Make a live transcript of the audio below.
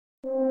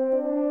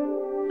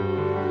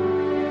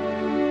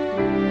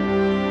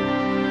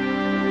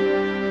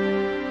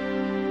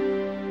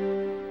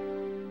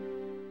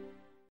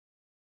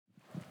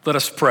Let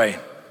us pray.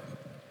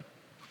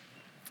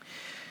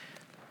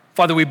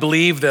 Father, we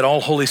believe that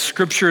all Holy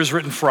Scripture is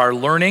written for our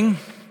learning.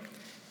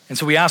 And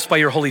so we ask by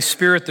your Holy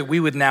Spirit that we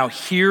would now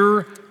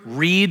hear,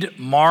 read,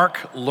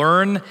 mark,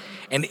 learn,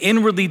 and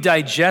inwardly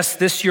digest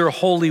this your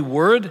holy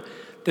word,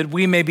 that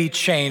we may be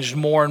changed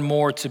more and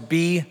more to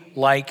be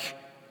like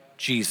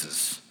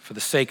Jesus for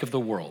the sake of the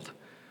world.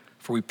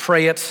 For we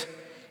pray it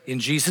in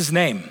Jesus'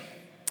 name.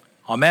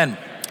 Amen.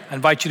 I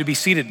invite you to be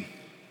seated.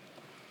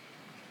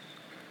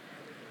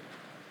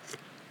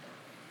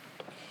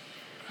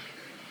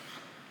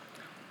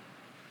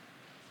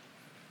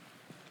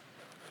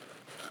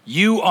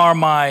 You are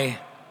my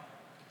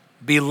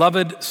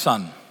beloved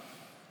Son.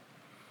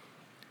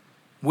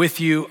 With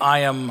you I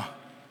am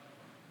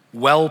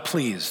well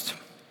pleased.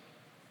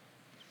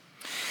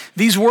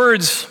 These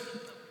words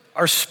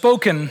are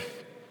spoken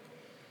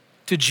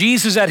to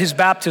Jesus at his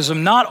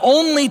baptism, not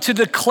only to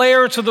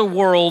declare to the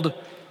world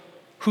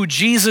who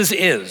Jesus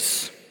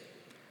is,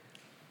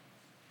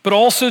 but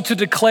also to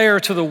declare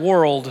to the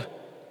world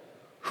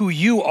who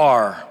you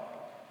are,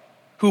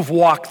 who've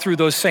walked through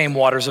those same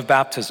waters of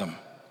baptism.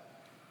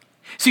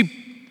 See,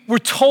 we're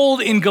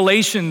told in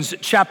Galatians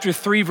chapter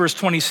 3, verse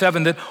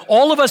 27, that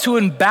all of us who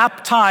have been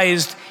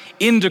baptized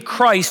into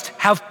Christ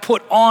have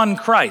put on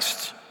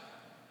Christ.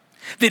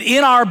 That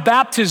in our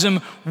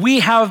baptism,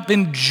 we have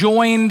been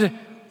joined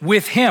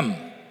with him.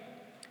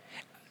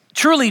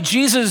 Truly,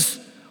 Jesus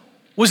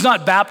was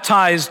not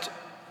baptized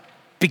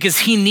because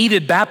he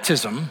needed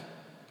baptism.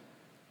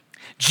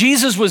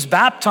 Jesus was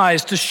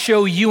baptized to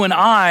show you and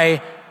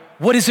I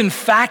what is in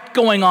fact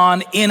going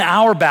on in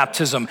our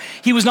baptism.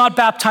 He was not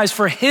baptized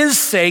for his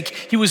sake,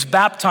 he was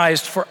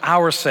baptized for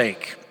our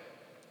sake.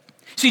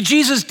 See,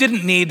 Jesus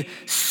didn't need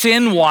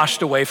sin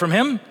washed away from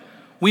him.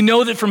 We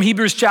know that from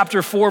Hebrews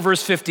chapter 4,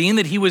 verse 15,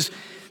 that he was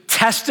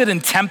tested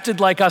and tempted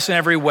like us in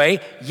every way,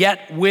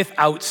 yet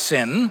without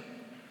sin.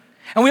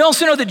 And we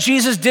also know that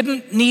Jesus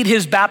didn't need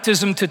his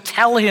baptism to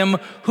tell him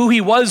who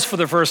he was for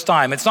the first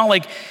time. It's not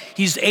like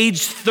he's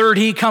age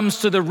 30,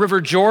 comes to the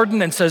River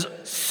Jordan and says,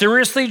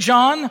 "Seriously,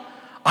 John?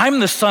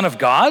 I'm the Son of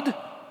God?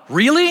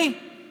 Really?"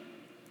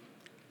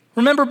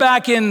 Remember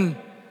back in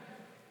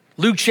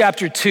Luke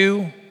chapter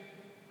 2,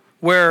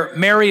 where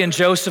Mary and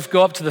Joseph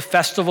go up to the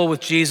festival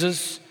with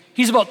Jesus.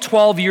 He's about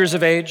 12 years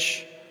of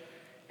age,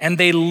 and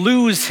they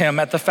lose him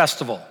at the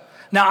festival.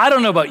 Now, I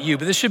don't know about you,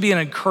 but this should be an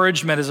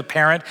encouragement as a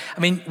parent. I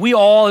mean, we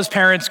all as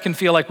parents can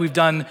feel like we've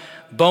done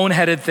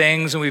boneheaded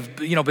things and we've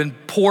been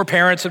poor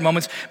parents at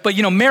moments. But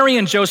Mary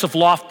and Joseph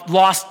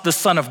lost the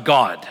Son of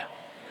God.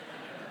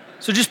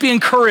 So just be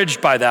encouraged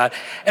by that.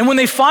 And when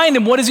they find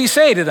him, what does he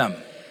say to them?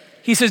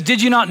 He says,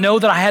 "Did you not know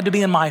that I had to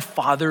be in my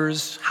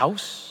Father's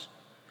house?"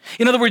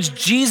 In other words,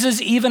 Jesus,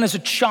 even as a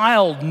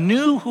child,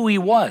 knew who he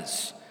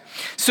was.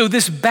 So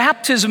this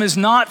baptism is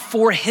not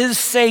for his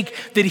sake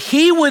that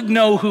he would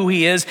know who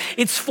he is.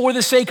 It's for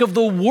the sake of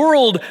the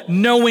world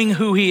knowing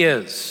who he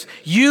is.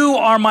 You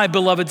are my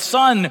beloved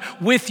Son.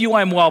 With you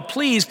I'm well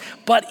pleased,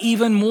 but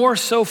even more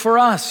so for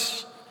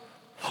us.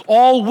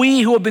 All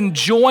we who have been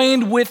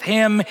joined with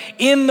him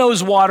in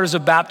those waters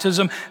of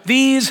baptism,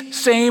 these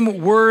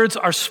same words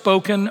are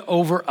spoken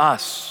over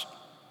us.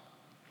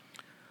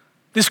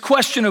 This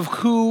question of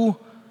who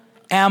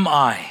am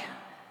I?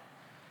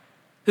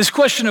 This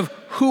question of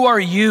who are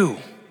you?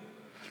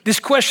 This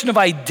question of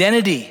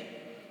identity,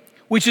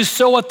 which is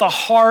so at the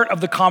heart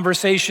of the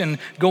conversation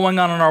going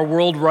on in our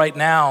world right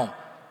now.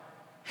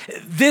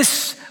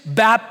 This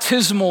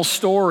baptismal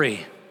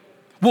story,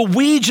 what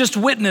we just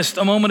witnessed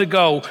a moment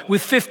ago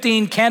with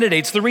 15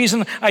 candidates, the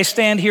reason I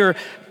stand here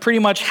pretty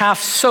much half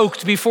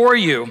soaked before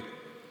you,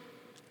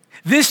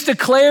 this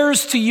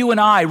declares to you and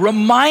I,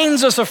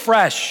 reminds us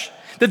afresh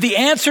that the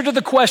answer to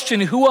the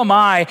question, who am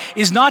I,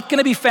 is not going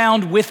to be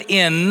found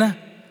within,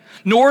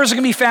 nor is it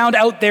going to be found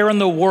out there in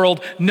the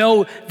world.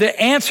 No, the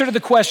answer to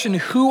the question,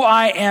 who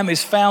I am,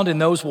 is found in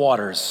those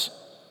waters.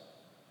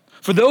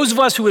 For those of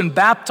us who have been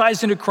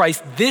baptized into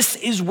Christ, this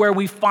is where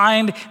we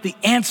find the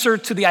answer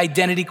to the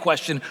identity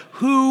question,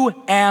 who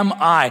am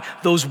I?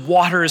 Those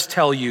waters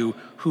tell you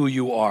who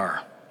you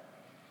are.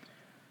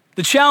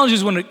 The challenge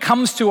is when it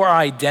comes to our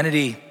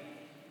identity,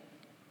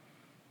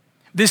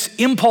 this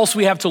impulse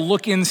we have to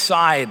look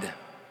inside,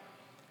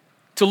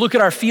 to look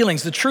at our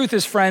feelings. The truth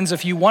is, friends,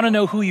 if you want to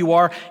know who you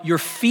are, your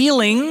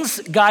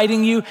feelings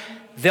guiding you,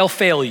 they'll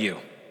fail you.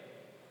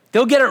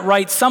 They'll get it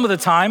right some of the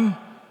time,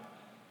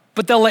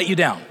 but they'll let you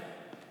down.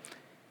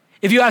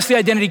 If you ask the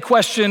identity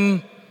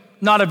question,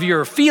 not of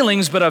your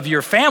feelings, but of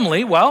your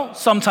family, well,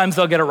 sometimes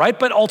they'll get it right,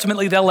 but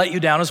ultimately they'll let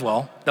you down as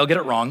well. They'll get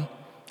it wrong.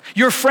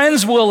 Your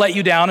friends will let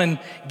you down and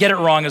get it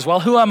wrong as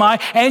well. Who am I?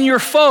 And your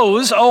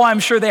foes, I'm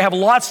sure they have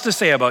lots to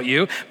say about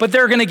you, but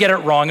they're going to get it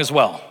wrong as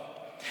well.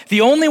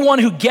 The only one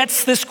who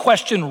gets this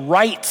question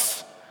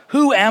right,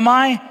 who am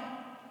I,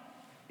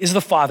 is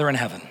the Father in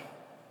heaven.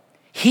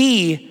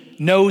 He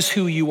knows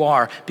who you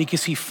are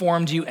because he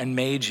formed you and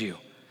made you.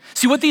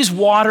 See, what these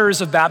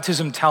waters of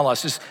baptism tell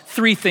us is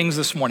three things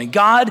this morning.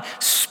 God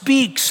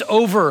speaks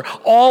over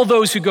all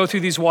those who go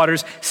through these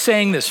waters,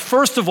 saying this.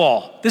 First of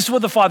all, this is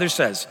what the Father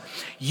says: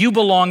 you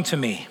belong to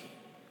me.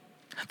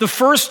 The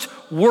first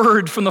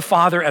word from the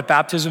Father at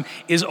baptism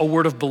is a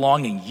word of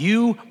belonging.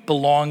 You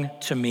belong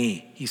to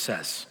me, he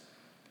says.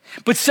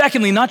 But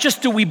secondly, not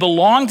just do we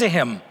belong to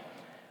him,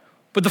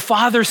 but the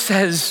Father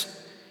says,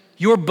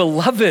 you're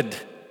beloved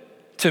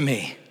to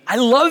me. I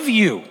love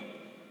you.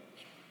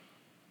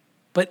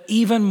 But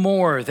even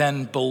more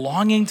than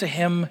belonging to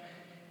him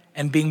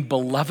and being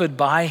beloved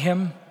by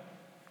him,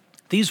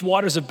 these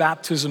waters of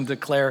baptism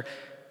declare,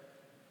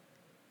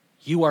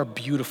 you are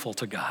beautiful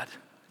to God.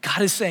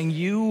 God is saying,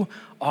 you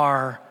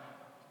are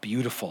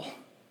beautiful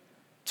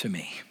to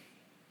me.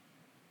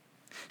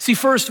 See,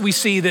 first we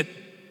see that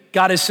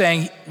God is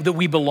saying that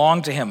we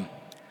belong to him.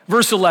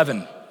 Verse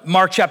 11,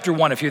 Mark chapter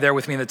 1, if you're there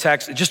with me in the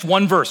text, just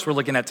one verse we're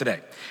looking at today.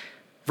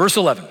 Verse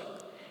 11,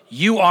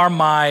 you are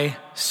my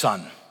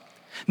son.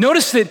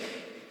 Notice that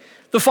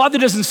the Father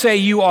doesn't say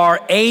you are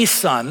a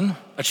son,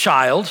 a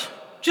child,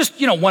 just,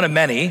 one of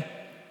many,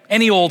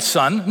 any old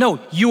son. No,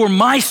 you are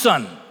my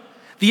son.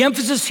 The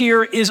emphasis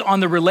here is on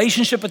the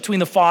relationship between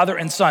the Father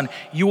and Son.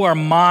 You are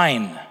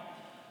mine.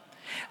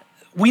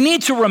 We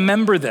need to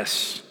remember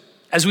this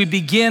as we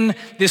begin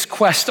this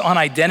quest on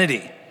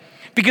identity.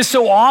 Because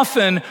so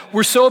often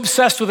we're so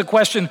obsessed with the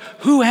question,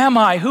 who am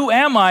I? Who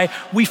am I?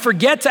 We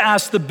forget to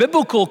ask the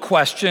biblical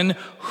question,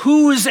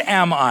 whose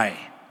am I?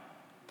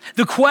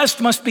 The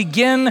quest must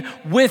begin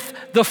with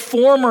the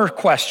former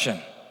question.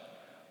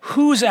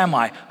 Whose am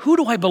I? Who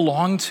do I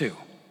belong to?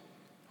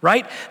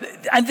 Right?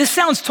 And this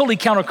sounds totally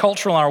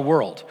countercultural in our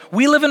world.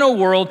 We live in a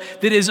world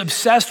that is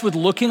obsessed with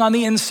looking on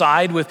the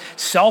inside, with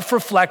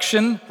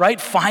self-reflection, right?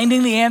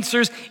 Finding the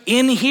answers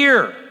in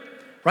here,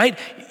 right?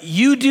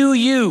 You do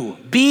you,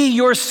 be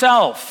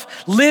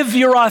yourself, live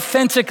your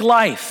authentic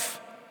life.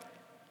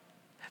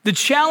 The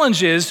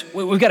challenge is,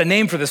 we've got a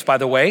name for this, by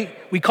the way.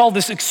 We call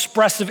this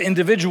expressive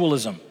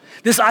individualism.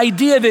 This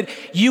idea that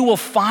you will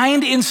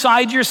find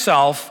inside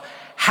yourself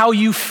how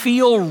you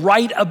feel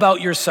right about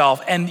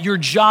yourself, and your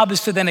job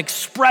is to then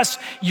express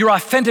your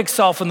authentic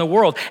self in the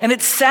world. And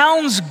it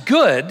sounds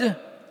good,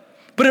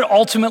 but it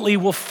ultimately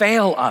will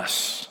fail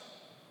us.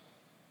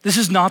 This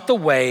is not the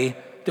way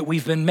that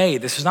we've been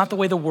made. This is not the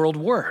way the world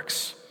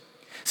works.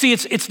 See,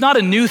 it's not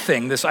a new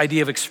thing, this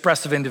idea of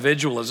expressive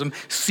individualism,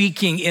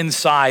 seeking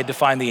inside to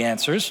find the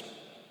answers.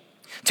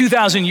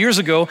 2,000 years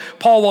ago,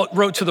 Paul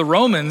wrote to the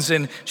Romans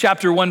in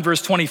chapter 1,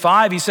 verse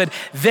 25, he said,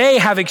 they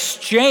have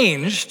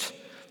exchanged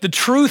the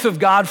truth of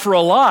God for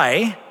a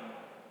lie,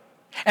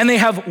 and they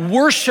have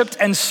worshiped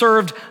and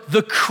served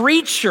the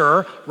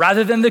creature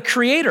rather than the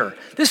creator.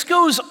 This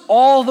goes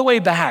all the way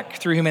back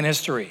through human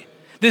history.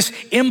 This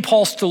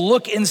impulse to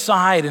look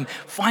inside and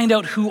find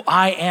out who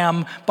I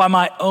am by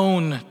my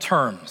own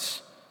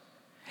terms.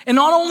 And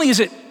not only is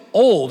it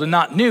old and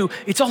not new,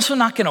 it's also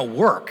not gonna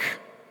work.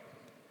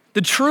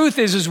 The truth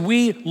is, as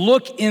we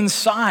look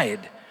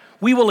inside,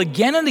 we will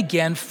again and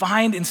again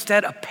find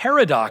instead a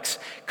paradox,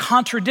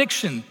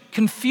 contradiction,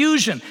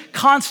 confusion,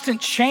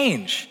 constant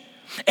change.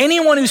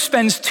 Anyone who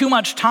spends too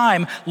much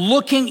time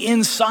looking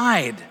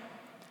inside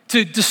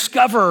to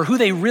discover who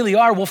they really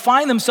are will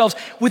find themselves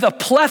with a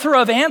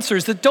plethora of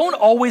answers that don't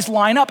always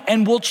line up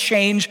and will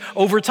change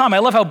over time. I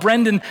love how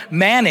Brendan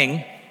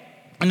Manning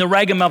in the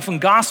Ragamuffin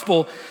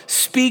Gospel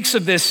speaks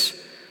of this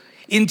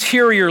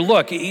interior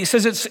look. He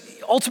says it's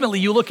ultimately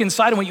you look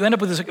inside and what you end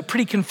up with is a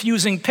pretty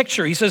confusing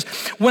picture. He says,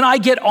 when I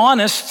get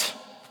honest,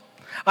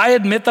 I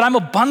admit that I'm a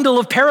bundle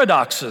of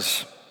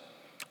paradoxes.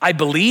 I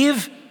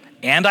believe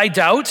and I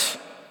doubt.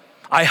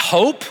 I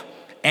hope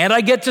and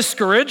I get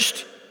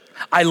discouraged.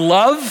 I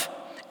love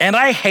and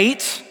I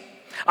hate.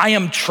 I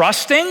am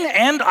trusting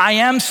and I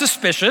am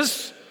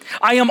suspicious.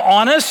 I am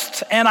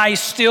honest and I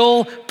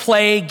still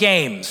play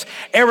games.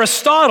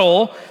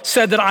 Aristotle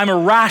said that I'm a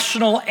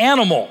rational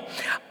animal.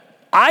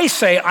 I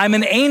say I'm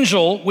an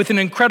angel with an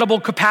incredible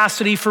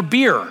capacity for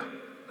beer.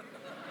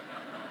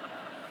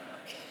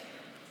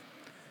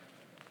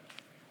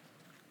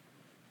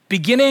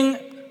 Beginning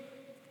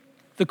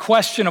the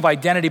question of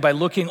identity by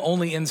looking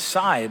only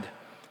inside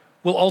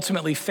will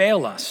ultimately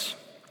fail us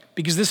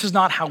because this is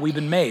not how we've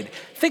been made.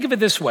 Think of it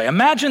this way.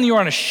 Imagine you're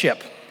on a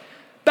ship.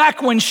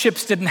 Back when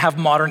ships didn't have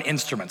modern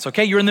instruments,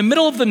 okay? You're in the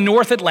middle of the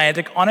North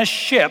Atlantic on a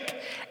ship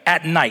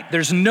at night.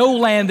 There's no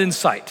land in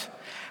sight.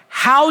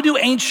 How do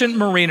ancient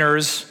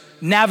mariners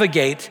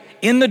navigate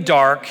in the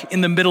dark in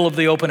the middle of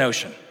the open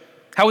ocean?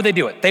 How would they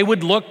do it? They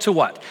would look to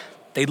what?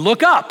 They'd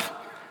look up.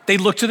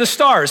 They'd look to the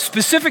stars.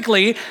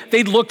 Specifically,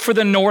 they'd look for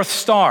the North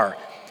Star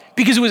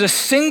because it was a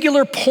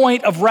singular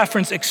point of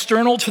reference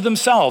external to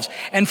themselves.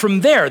 And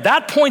from there,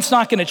 that point's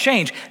not gonna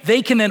change.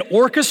 They can then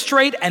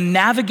orchestrate and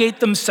navigate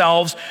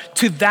themselves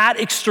to that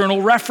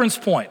external reference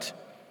point.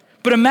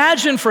 But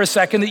imagine for a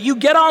second that you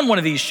get on one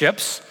of these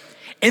ships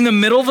in the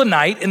middle of the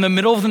night, in the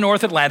middle of the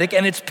North Atlantic,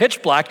 and it's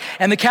pitch black,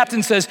 and the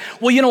captain says,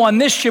 well, on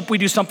this ship, we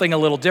do something a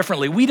little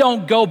differently. We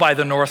don't go by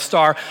the North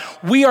Star.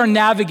 We are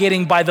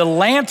navigating by the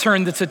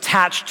lantern that's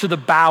attached to the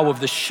bow of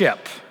the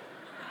ship.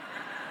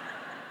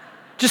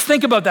 Just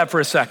think about that for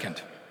a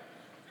second.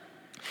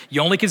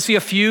 You only can see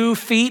a few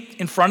feet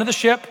in front of the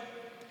ship.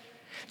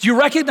 Do you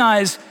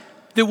recognize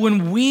that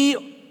when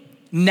we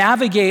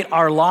navigate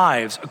our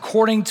lives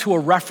according to a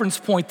reference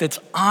point that's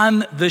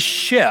on the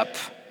ship,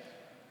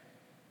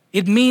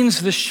 it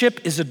means the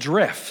ship is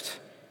adrift.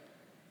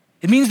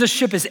 It means the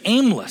ship is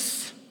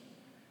aimless.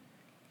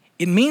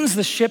 It means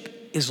the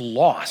ship is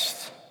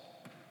lost.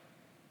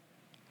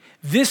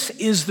 This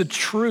is the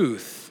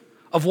truth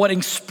of what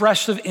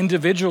expressive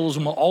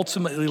individualism will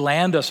ultimately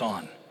land us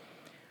on.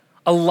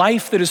 A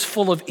life that is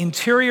full of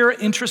interior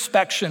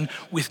introspection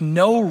with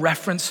no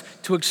reference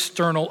to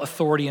external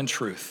authority and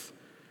truth.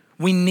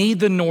 We need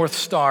the North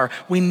Star.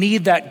 We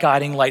need that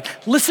guiding light.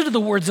 Listen to the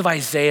words of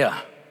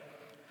Isaiah.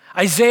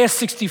 Isaiah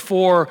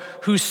 64,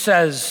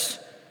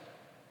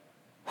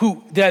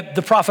 that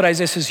the prophet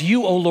Isaiah says,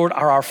 "You, O Lord,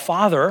 are our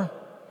Father.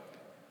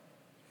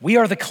 We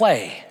are the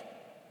clay.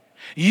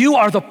 You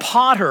are the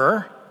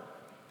potter.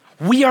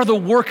 We are the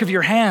work of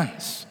your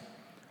hands."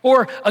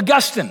 Or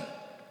Augustine,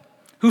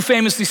 who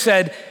famously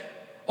said,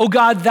 "O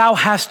God, thou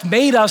hast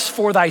made us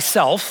for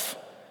thyself,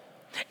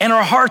 and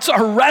our hearts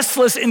are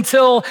restless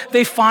until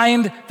they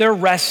find their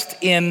rest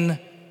in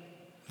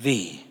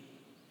thee."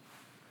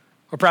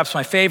 Or perhaps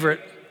my favorite,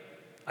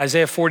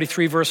 Isaiah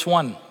 43, verse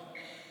 1.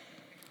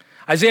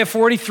 Isaiah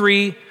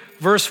 43,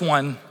 verse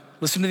 1,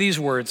 listen to these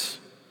words.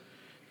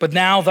 "But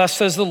now, thus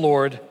says the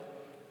Lord,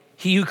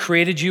 he who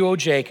created you, O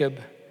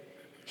Jacob,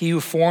 he who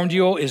formed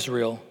you, O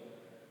Israel,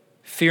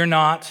 fear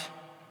not,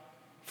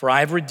 for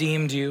I have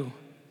redeemed you.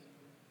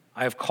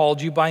 I have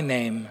called you by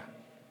name.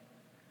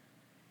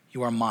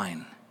 You are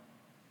mine."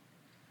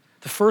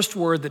 The first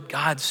word that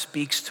God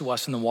speaks to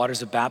us in the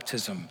waters of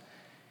baptism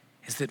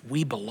is that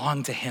we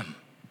belong to him.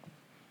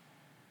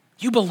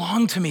 You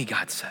belong to me,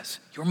 God says.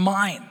 You're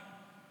mine.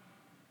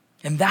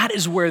 And that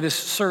is where this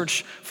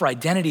search for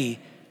identity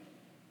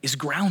is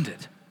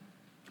grounded.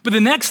 But the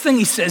next thing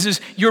he says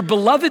is, "You're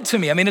beloved to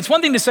me." I mean, it's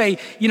one thing to say,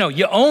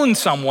 you own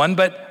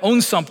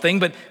something,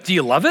 but do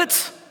you love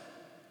it?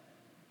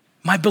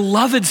 My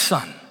beloved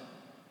son,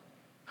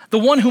 the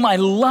one whom I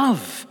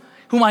love,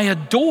 whom I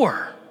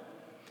adore.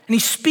 And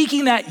he's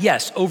speaking that,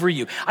 yes, over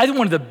you. I think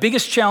one of the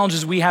biggest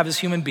challenges we have as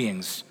human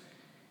beings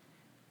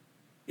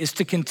is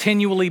to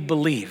continually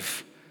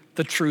believe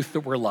the truth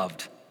that we're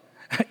loved.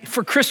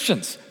 For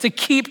Christians, to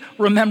keep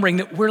remembering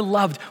that we're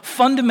loved.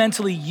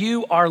 Fundamentally,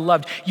 you are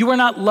loved. You are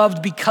not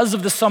loved because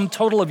of the sum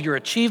total of your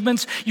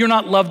achievements. You're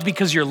not loved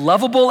because you're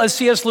lovable, as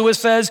C.S. Lewis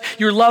says.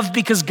 You're loved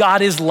because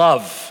God is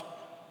love.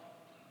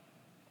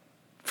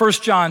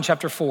 1 John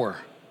chapter 4,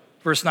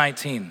 verse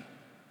 19.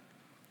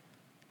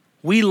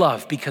 We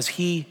love because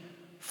he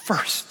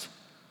first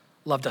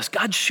loved us.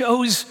 God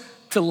chose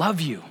to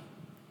love you.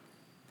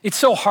 It's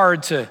so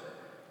hard to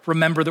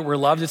remember that we're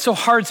loved. It's so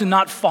hard to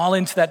not fall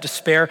into that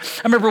despair.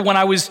 I remember when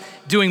I was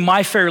doing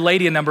My Fair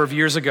Lady a number of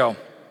years ago.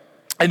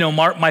 I know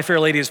My Fair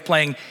Lady is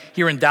playing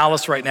here in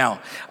Dallas right now.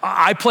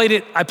 I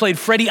played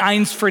Freddie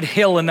Eynsford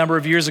Hill a number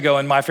of years ago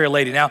in My Fair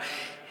Lady. Now,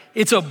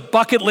 it's a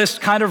bucket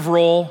list kind of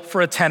role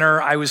for a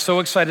tenor. I was so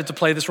excited to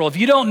play this role. If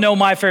you don't know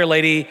My Fair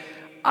Lady,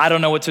 I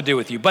don't know what to do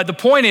with you. But the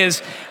point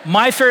is,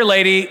 My Fair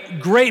Lady,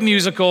 great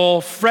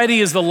musical.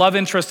 Freddie is the love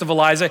interest of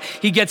Eliza.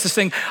 He gets to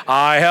sing,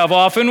 "I have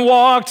often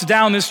walked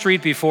down this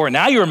street before."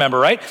 Now you remember,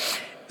 right?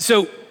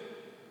 So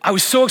I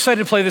was so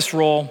excited to play this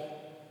role.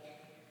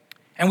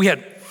 And we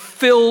had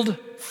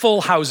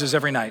full houses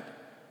every night.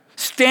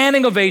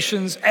 Standing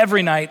ovations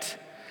every night.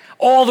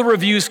 All the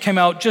reviews came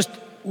out, just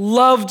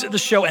loved the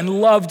show and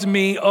loved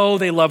me. Oh,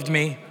 they loved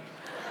me.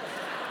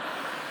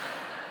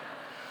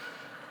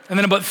 And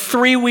then about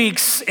 3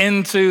 weeks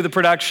into the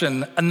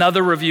production,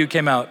 another review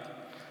came out.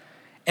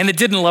 And it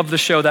didn't love the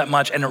show that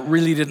much, and it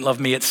really didn't love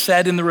me. It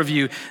said in the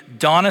review,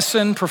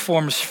 "Donison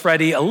performs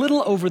Freddie a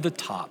little over the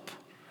top."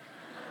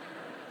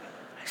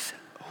 I said,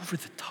 over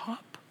the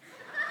top?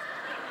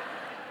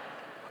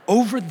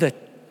 Over the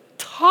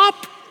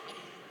top?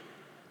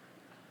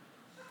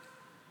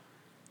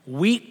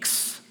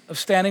 Weeks of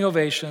standing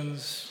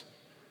ovations.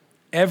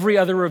 Every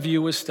other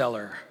review was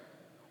stellar.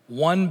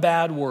 One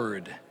bad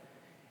word,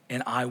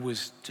 and I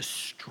was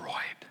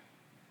destroyed.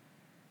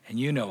 And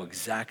you know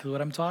exactly what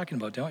I'm talking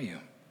about, don't you?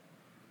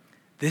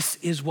 This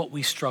is what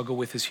we struggle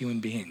with as human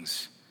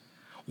beings.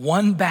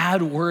 One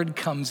bad word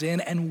comes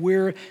in and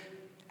we're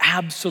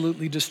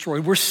absolutely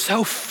destroyed. We're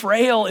so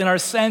frail in our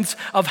sense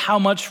of how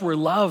much we're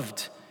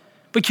loved.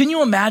 But can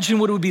you imagine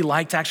what it would be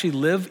like to actually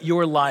live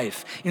your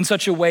life in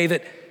such a way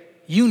that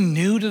you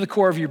knew to the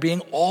core of your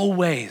being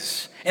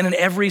always and in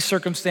every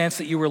circumstance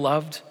that you were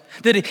loved?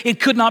 That it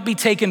could not be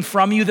taken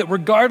from you, that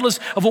regardless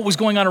of what was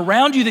going on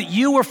around you, that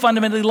you were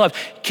fundamentally loved.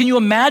 Can you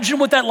imagine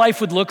what that life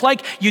would look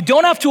like? You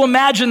don't have to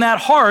imagine that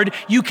hard.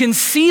 You can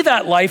see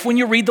that life when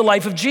you read the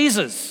life of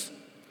Jesus.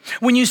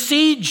 When you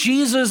see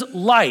Jesus'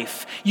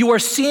 life, you are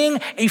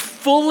seeing a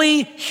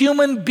fully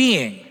human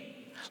being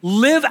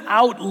live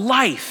out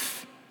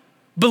life,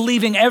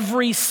 believing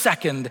every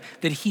second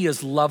that he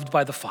is loved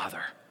by the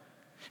Father.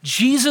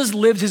 Jesus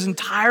lived his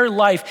entire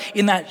life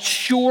in that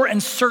sure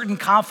and certain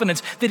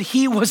confidence that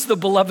he was the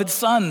beloved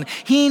Son.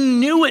 He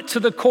knew it to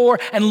the core,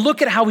 and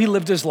look at how he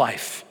lived his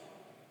life.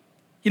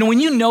 You know,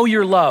 when you know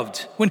you're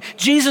loved, when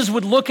Jesus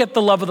would look at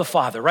the love of the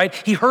Father, right?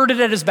 He heard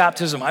it at his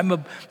baptism.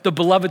 I'm the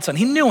beloved Son.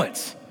 He knew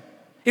it.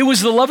 It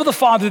was the love of the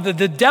Father that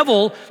the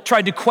devil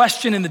tried to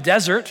question in the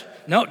desert.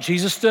 No,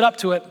 Jesus stood up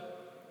to it.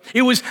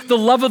 It was the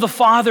love of the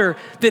Father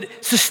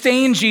that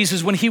sustained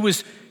Jesus when he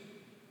was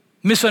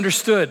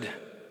misunderstood,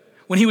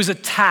 when he was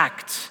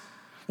attacked,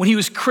 when he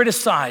was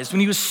criticized,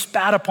 when he was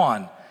spat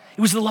upon.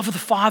 It was the love of the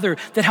Father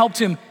that helped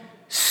him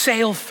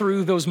sail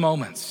through those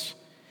moments.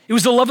 It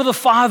was the love of the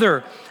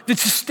Father that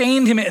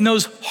sustained him in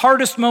those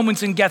hardest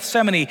moments in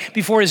Gethsemane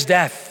before his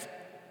death.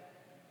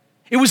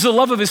 It was the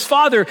love of his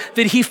Father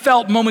that he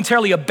felt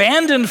momentarily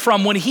abandoned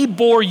from when he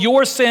bore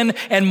your sin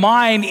and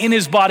mine in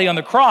his body on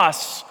the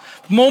cross,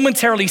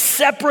 momentarily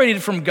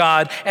separated from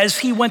God as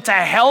he went to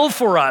hell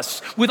for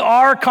us with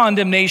our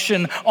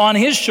condemnation on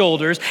his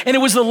shoulders. And it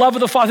was the love of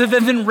the Father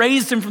that then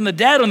raised him from the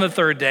dead on the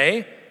third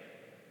day.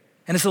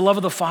 And it's the love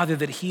of the Father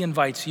that he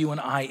invites you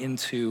and I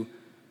into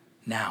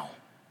now,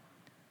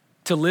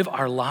 to live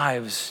our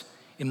lives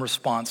in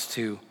response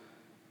to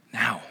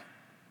now,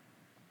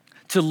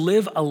 to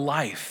live a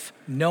life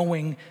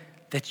knowing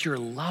that you're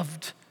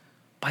loved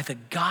by the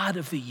God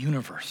of the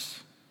universe.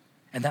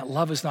 And that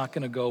love is not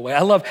going to go away.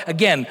 I love,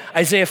 again,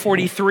 Isaiah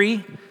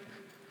 43.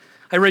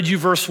 I read you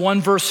verse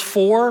 1, verse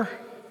 4.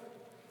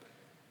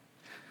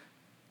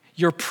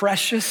 You're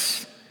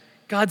precious.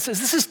 God says,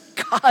 this is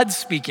God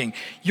speaking.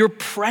 You're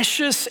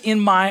precious in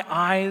my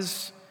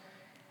eyes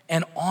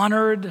and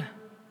honored,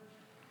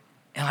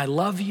 and I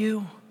love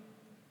you.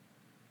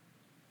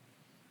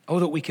 Oh,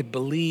 that we could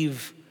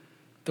believe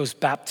those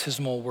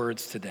baptismal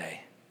words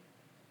today.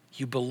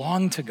 You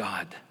belong to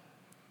God.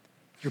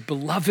 You're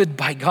beloved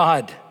by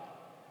God.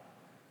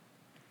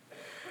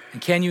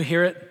 And can you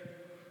hear it?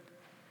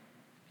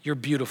 You're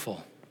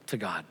beautiful to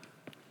God.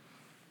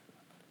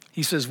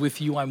 He says,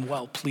 with you I'm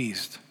well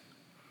pleased.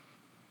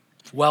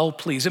 Well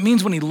pleased. It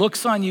means when he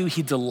looks on you,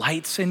 he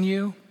delights in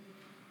you.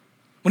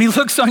 When he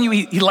looks on you,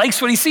 he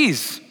likes what he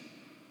sees.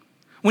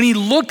 When he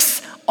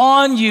looks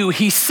on you,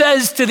 he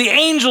says to the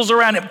angels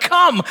around him,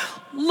 come,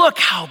 look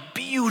how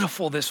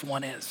beautiful this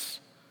one is.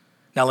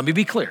 Now let me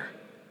be clear.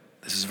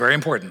 This is very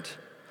important.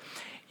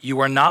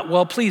 You are not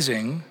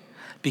well-pleasing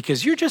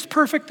because you're just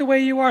perfect the way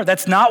you are.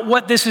 That's not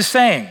what this is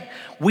saying.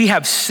 We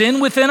have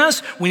sin within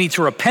us. We need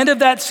to repent of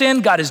that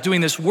sin. God is doing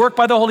this work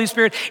by the Holy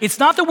Spirit. It's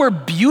not that we're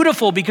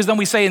beautiful because then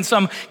we say in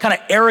some kind of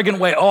arrogant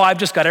way, oh, I've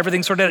just got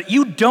everything sorted out.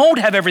 You don't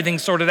have everything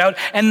sorted out,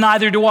 and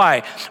neither do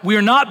I. We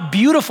are not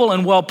beautiful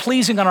and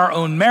well-pleasing on our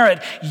own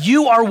merit.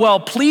 You are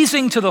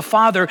well-pleasing to the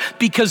Father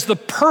because the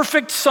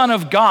perfect Son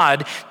of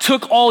God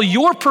took all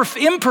your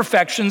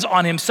imperfections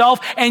on himself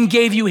and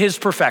gave you his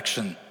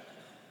perfection.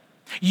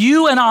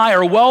 You and I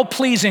are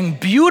well-pleasing,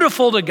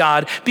 beautiful to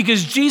God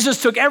because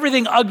Jesus took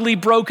everything ugly,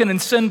 broken, and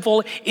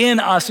sinful in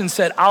us and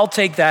said, I'll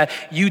take that,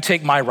 you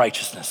take my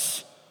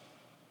righteousness.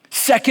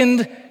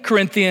 2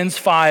 Corinthians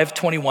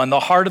 5:21, the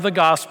heart of the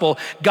gospel,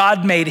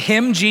 God made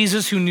him,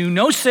 Jesus, who knew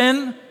no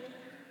sin,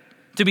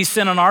 to be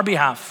sin on our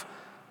behalf,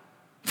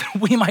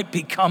 that we might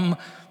become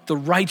the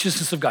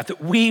righteousness of God,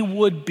 that we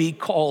would be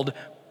called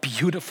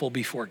beautiful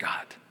before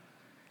God.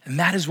 And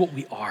that is what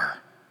we are.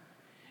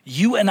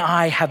 You and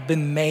I have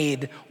been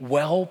made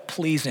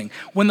well-pleasing.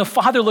 When the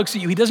Father looks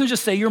at you, he doesn't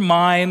just say, you're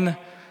mine,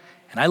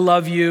 and I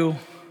love you.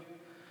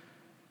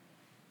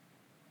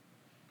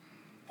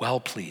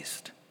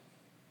 Well-pleased.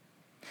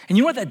 And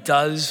you know what that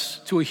does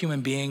to a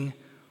human being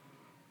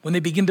when they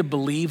begin to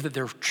believe that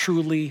they're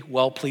truly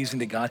well-pleasing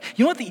to God?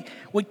 You know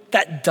what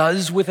that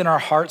does within our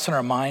hearts and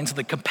our minds,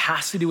 the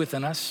capacity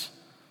within us?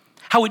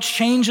 How it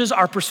changes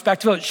our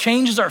perspective, how it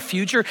changes our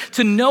future,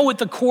 to know at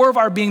the core of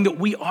our being that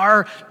we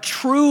are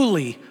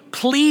truly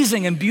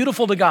pleasing and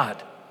beautiful to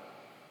God.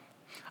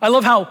 I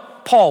love how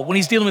Paul, when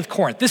he's dealing with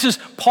Corinth, this is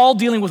Paul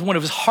dealing with one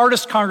of his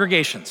hardest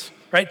congregations,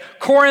 right?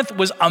 Corinth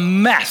was a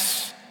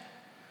mess.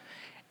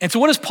 And so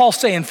what does Paul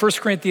say in 1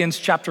 Corinthians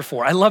chapter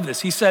 4? I love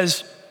this. He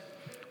says,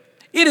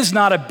 it is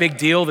not a big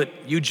deal that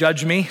you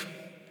judge me.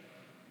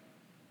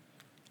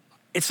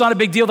 It's not a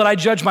big deal that I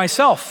judge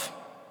myself.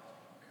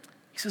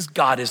 He says,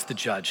 God is the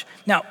judge.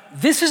 Now,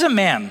 this is a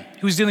man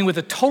who's dealing with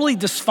a totally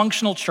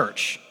dysfunctional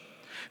church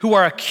who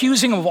are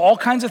accusing him of all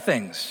kinds of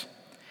things.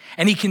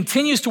 And he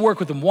continues to work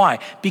with them. Why?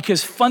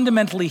 Because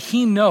fundamentally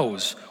he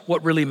knows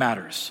what really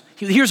matters.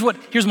 Here's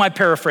my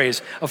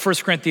paraphrase of 1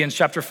 Corinthians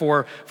chapter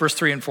 4, verse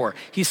 3 and 4.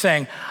 He's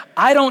saying,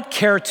 I don't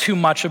care too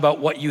much about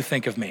what you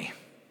think of me.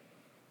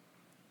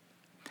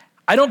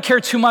 I don't care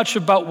too much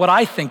about what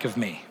I think of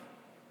me.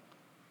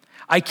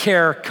 I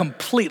care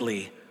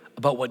completely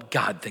about what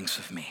God thinks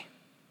of me.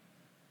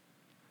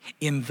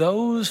 In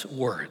those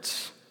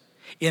words,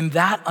 in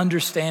that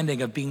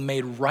understanding of being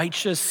made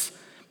righteous,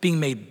 being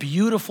made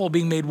beautiful,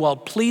 being made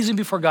well-pleasing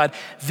before God,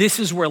 this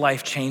is where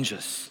life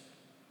changes.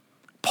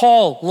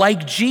 Paul,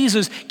 like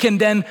Jesus, can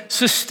then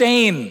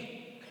sustain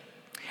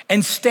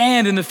and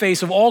stand in the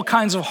face of all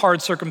kinds of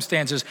hard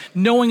circumstances,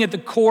 knowing at the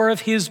core of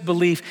his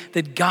belief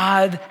that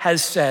God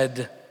has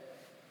said,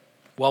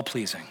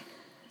 well-pleasing,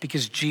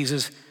 because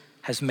Jesus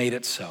has made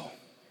it so.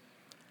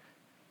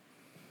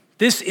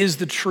 This is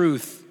the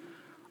truth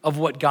of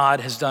what God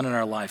has done in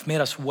our life,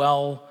 made us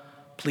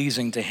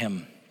well-pleasing to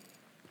him.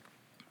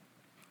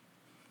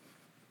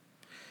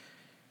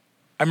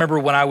 I remember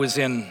when I was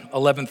in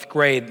 11th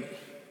grade,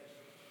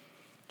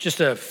 just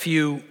a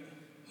few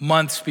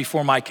months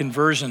before my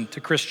conversion to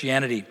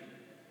Christianity,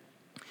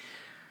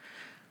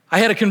 I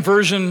had a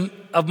conversion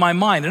of my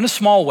mind in a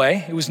small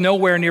way. It was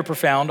nowhere near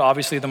profound,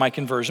 obviously, than my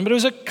conversion, but it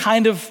was a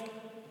kind of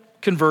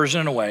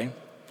conversion in a way.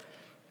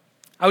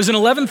 I was in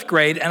 11th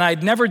grade, and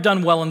I'd never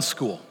done well in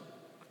school.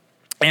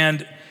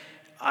 And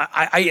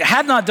I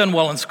had not done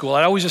well in school.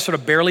 I'd always just sort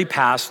of barely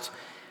passed,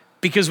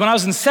 because when I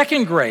was in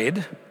second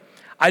grade,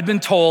 I'd been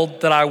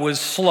told that I was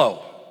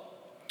slow.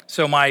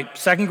 So my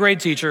second grade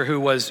teacher, who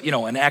was,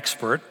 an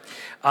expert,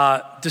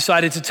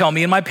 decided to tell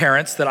me and my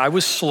parents that I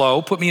was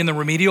slow, put me in the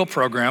remedial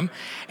program.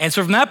 And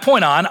so from that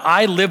point on,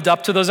 I lived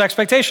up to those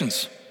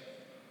expectations.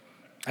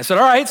 I said,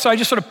 all right, so I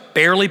just sort of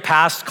barely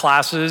passed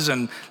classes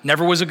and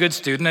never was a good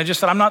student. I just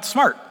said, I'm not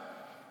smart,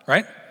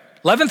 right?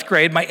 11th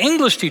grade, my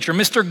English teacher,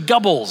 Mr.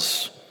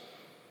 Gubbles,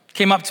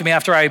 came up to me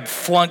after I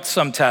flunked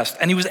some test,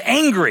 and he was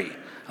angry.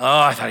 Oh,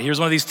 I thought, here's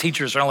one of these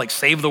teachers trying to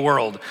save the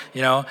world,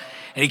 And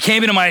he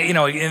came into my,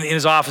 in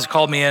his office,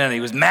 called me in, and he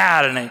was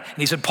mad, and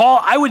he said,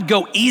 Paul, I would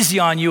go easy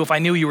on you if I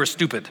knew you were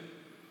stupid.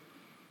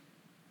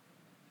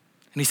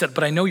 And he said,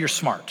 but I know you're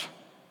smart.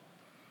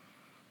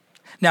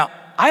 Now,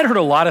 I had heard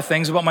a lot of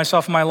things about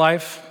myself in my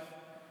life.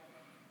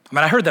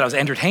 I heard that I was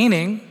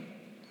entertaining,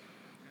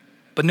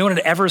 but no one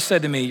had ever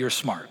said to me, you're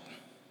smart.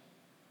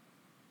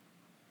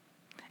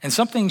 And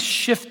something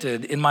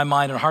shifted in my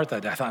mind and heart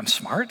that day. I thought, I'm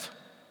smart?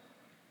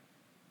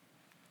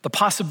 The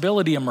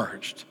possibility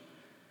emerged.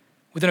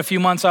 Within a few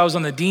months, I was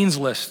on the dean's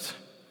list,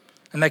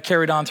 and that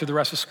carried on through the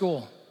rest of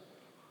school.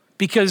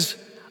 Because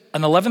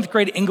an 11th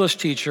grade English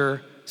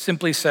teacher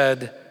simply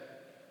said,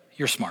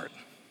 you're smart.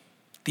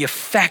 The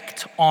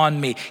effect on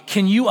me.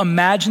 Can you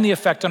imagine the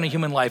effect on a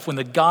human life when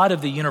the God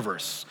of the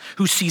universe,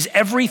 who sees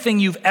everything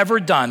you've ever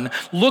done,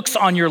 looks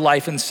on your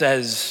life and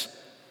says,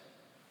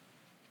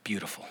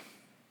 beautiful,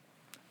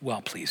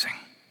 well-pleasing?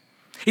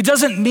 It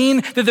doesn't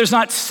mean that there's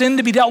not sin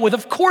to be dealt with.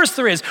 Of course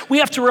there is. We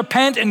have to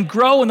repent and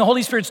grow, and the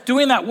Holy Spirit's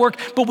doing that work,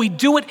 but we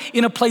do it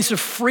in a place of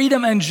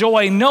freedom and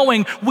joy,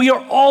 knowing we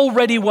are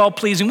already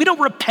well-pleasing. We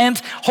don't repent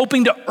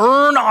hoping to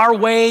earn our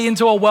way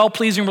into a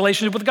well-pleasing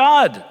relationship with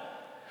God.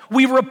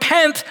 We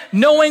repent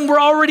knowing we're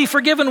already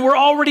forgiven, we're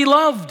already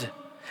loved.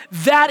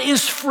 That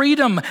is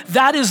freedom.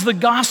 That is the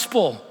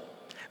gospel.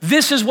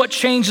 This is what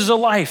changes a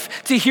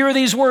life. To hear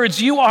these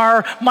words, you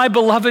are my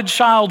beloved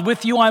child,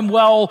 with you I'm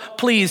well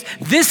pleased.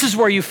 This is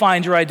where you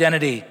find your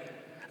identity.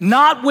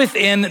 Not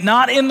within,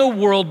 not in the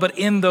world, but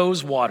in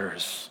those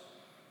waters.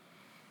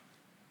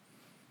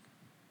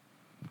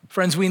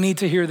 Friends, we need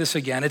to hear this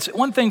again. It's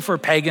one thing for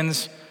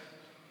pagans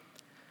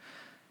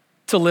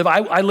to live.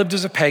 I lived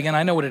as a pagan.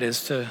 I know what it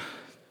is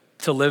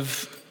to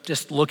live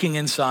just looking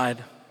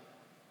inside.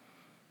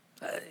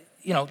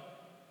 That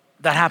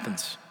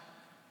happens.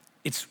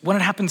 It's when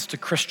it happens to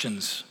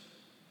Christians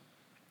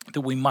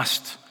that we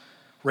must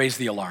raise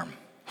the alarm.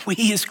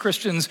 We as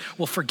Christians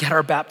will forget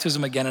our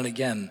baptism again and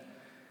again.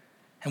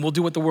 And we'll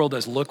do what the world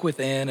does, look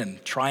within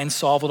and try and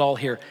solve it all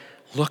here.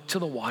 Look to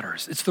the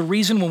waters. It's the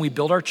reason when we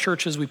build our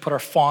churches, we put our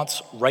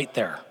fonts right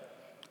there.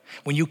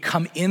 When you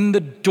come in the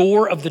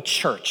door of the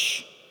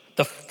church,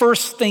 the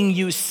first thing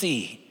you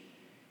see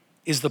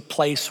is the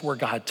place where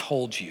God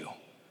told you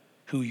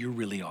who you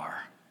really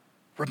are.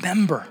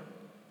 Remember,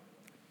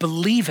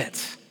 believe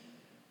it.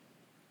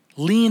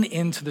 Lean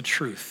into the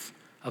truth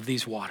of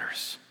these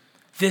waters.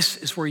 This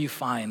is where you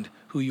find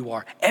who you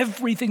are.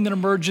 Everything that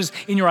emerges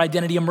in your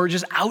identity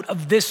emerges out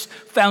of this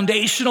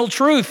foundational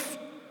truth.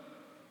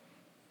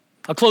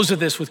 I'll close with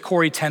this with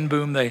Corrie ten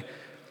Boom, the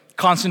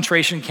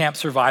concentration camp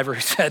survivor,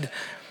 who said,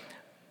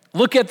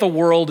 look at the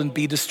world and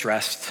be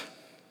distressed.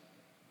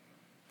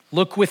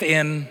 Look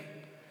within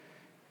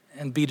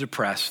and be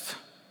depressed.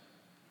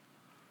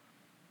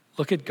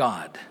 Look at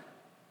God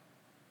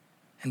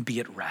and be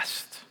at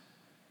rest.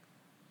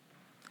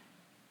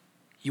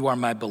 You are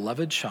my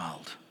beloved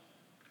child.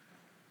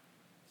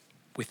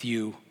 With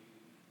you,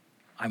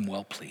 I'm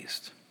well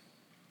pleased.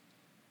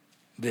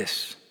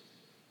 This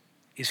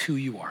is who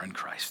you are in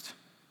Christ.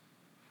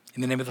 In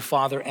the name of the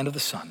Father, and of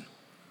the Son,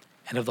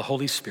 and of the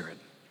Holy Spirit.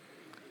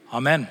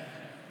 Amen.